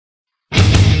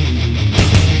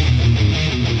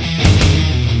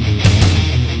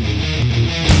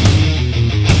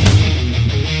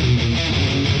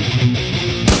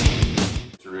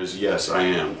Yes, I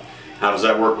am. How does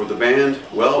that work with the band?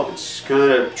 Well, it's kind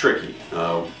of tricky.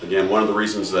 Again, one of the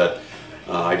reasons that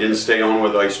I didn't stay on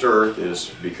with Iced Earth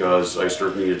is because Iced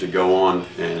Earth needed to go on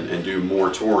and do more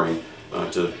touring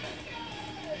to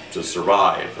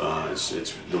survive.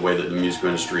 It's the way that the music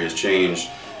industry has changed,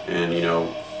 and you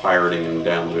know, pirating and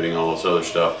downloading, all this other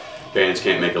stuff. Bands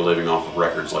can't make a living off of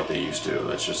records like they used to.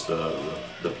 That's just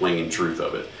the plain truth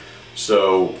of it.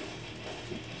 So,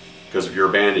 because if you're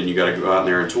a band and you got to go out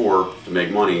there and tour to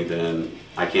make money, then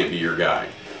I can't be your guy.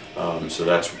 So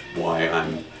that's why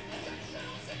I'm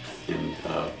in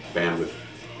band with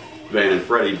Van and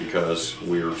Freddie, because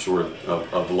we're sort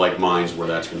of like minds where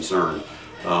that's concerned.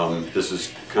 This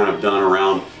is kind of done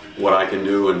around what I can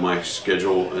do in my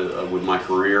schedule with my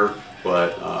career,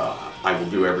 but I will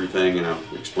do everything, and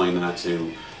I've explained that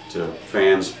to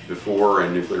fans before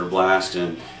and Nuclear Blast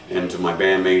and to my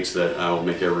bandmates, that I will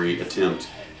make every attempt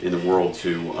in the world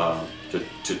to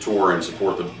tour and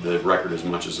support the record as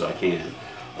much as I can,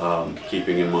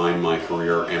 keeping in mind my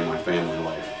career and my family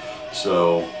life.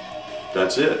 So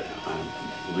that's it.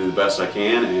 I'll do the best I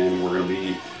can, and we're going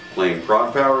to be playing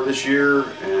Prog Power this year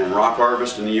and Rock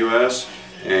Harvest in the US,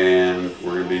 and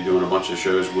we're going to be doing a bunch of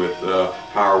shows with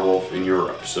Powerwolf in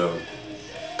Europe. So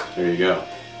there you go.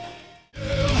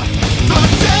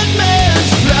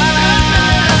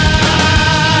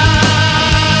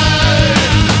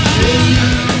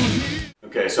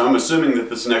 Okay, so I'm assuming that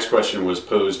this next question was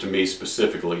posed to me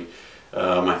specifically.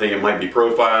 I think it might be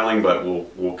profiling, but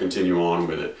we'll continue on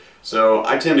with it. So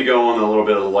I tend to go on a little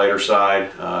bit of the lighter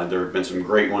side. There have been some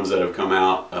great ones that have come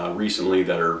out recently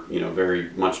that are, you know, very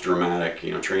much dramatic.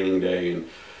 You know, Training Day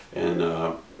and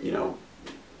you know,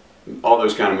 all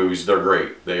those kind of movies. They're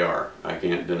great. They are. I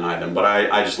can't deny them. But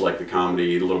I just like the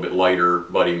comedy, a little bit lighter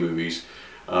buddy movies.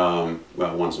 Well,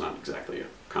 one's not exactly a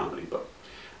comedy, but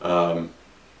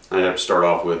I'd have to start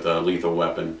off with Lethal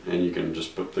Weapon, and you can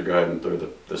just go ahead and throw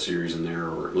the series in there,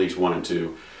 or at least 1 and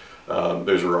 2.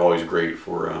 Those are always great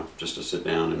for just to sit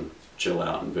down and chill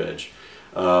out and veg.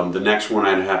 The next one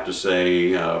I'd have to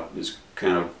say is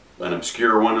kind of an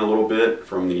obscure one a little bit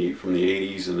from the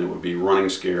 80s, and it would be Running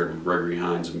Scared with Gregory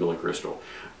Hines and Billy Crystal.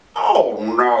 Oh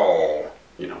no!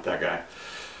 You know, that guy.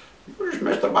 You just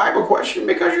missed the Bible question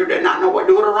because you did not know what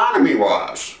Deuteronomy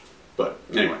was. But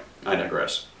anyway, I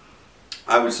digress.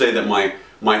 I would say that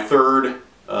my third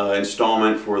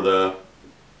installment for the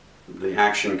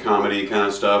action comedy kind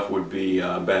of stuff would be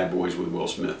Bad Boys with Will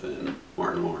Smith and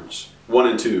Martin Lawrence. 1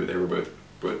 and 2, they were both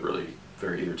really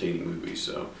very entertaining movies.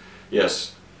 So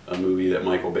yes, a movie that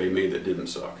Michael Bay made that didn't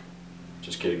suck.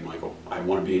 Just kidding, Michael. I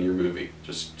want to be in your movie.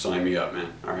 Just sign me up,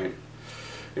 man. All right.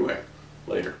 Anyway,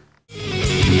 later.